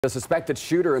The suspected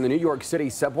shooter in the New York City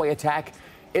subway attack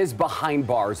is behind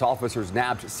bars. Officers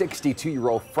nabbed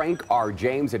 62-year-old Frank R.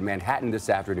 James in Manhattan this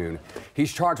afternoon.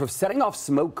 He's charged with setting off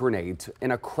smoke grenades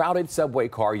in a crowded subway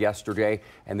car yesterday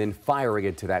and then firing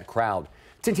into that crowd.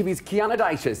 10 TV's Kiana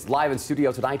Deitch is live in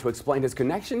studio tonight to explain his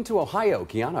connection to Ohio.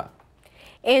 Kiana.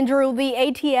 Andrew, the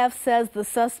ATF says the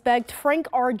suspect, Frank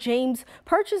R. James,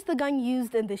 purchased the gun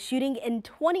used in the shooting in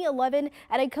 2011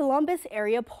 at a Columbus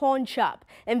area pawn shop.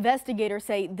 Investigators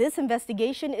say this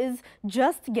investigation is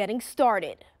just getting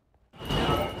started.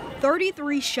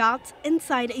 33 shots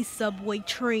inside a subway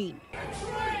train.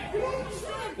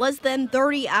 Less than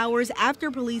 30 hours after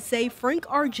police say Frank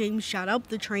R. James shot up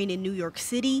the train in New York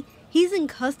City, he's in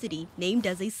custody, named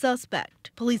as a suspect.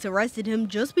 Police arrested him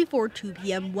just before 2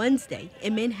 p.m. Wednesday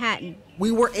in Manhattan.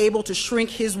 We were able to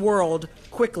shrink his world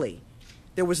quickly.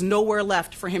 There was nowhere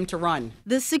left for him to run.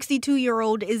 The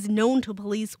 62-year-old is known to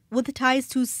police with ties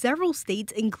to several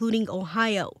states, including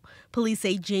Ohio. Police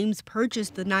say James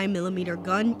purchased the 9mm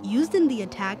gun used in the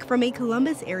attack from a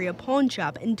Columbus area pawn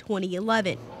shop in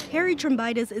 2011. Harry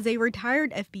Trombitis is a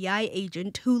retired FBI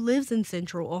agent who lives in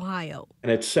central Ohio.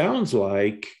 And it sounds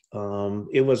like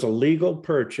it was a legal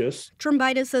purchase.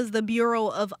 Trombitis says the Bureau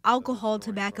of Alcohol,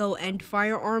 Tobacco, and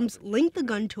Firearms linked the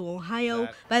gun to Ohio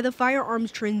by the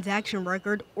Firearms Transaction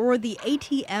Record, or the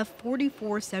ATF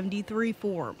 4473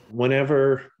 form.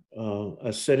 Whenever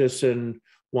a citizen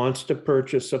wants to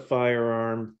purchase a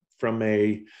firearm from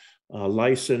a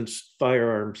licensed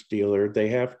firearms dealer, they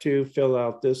have to fill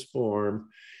out this form,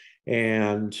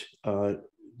 and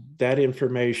that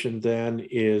information then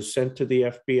is sent to the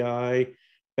FBI.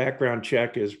 Background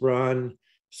check is run,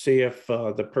 see if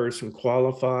the person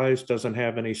qualifies, doesn't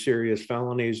have any serious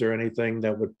felonies or anything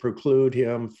that would preclude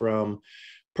him from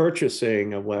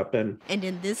purchasing a weapon. And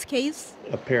in this case,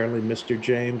 apparently Mr.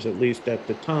 James, at least at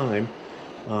the time,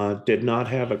 did not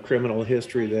have a criminal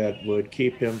history that would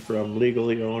keep him from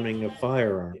legally owning a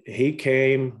firearm. He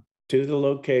came to the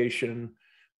location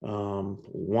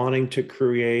wanting to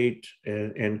create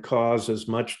and cause as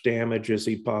much damage as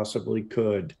he possibly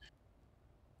could.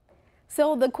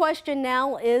 So the question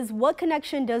now is, what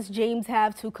connection does James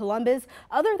have to Columbus,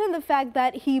 other than the fact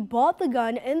that he bought the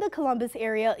gun in the Columbus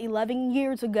area 11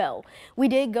 years ago? We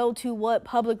did go to what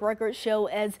public records show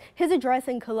as his address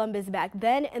in Columbus back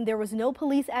then, and there was no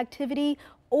police activity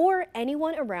or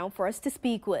anyone around for us to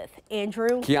speak with.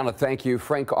 Andrew? Kiana, thank you.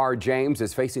 Frank R. James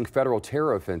is facing federal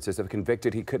terror offenses. If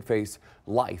convicted, he could face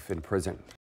life in prison.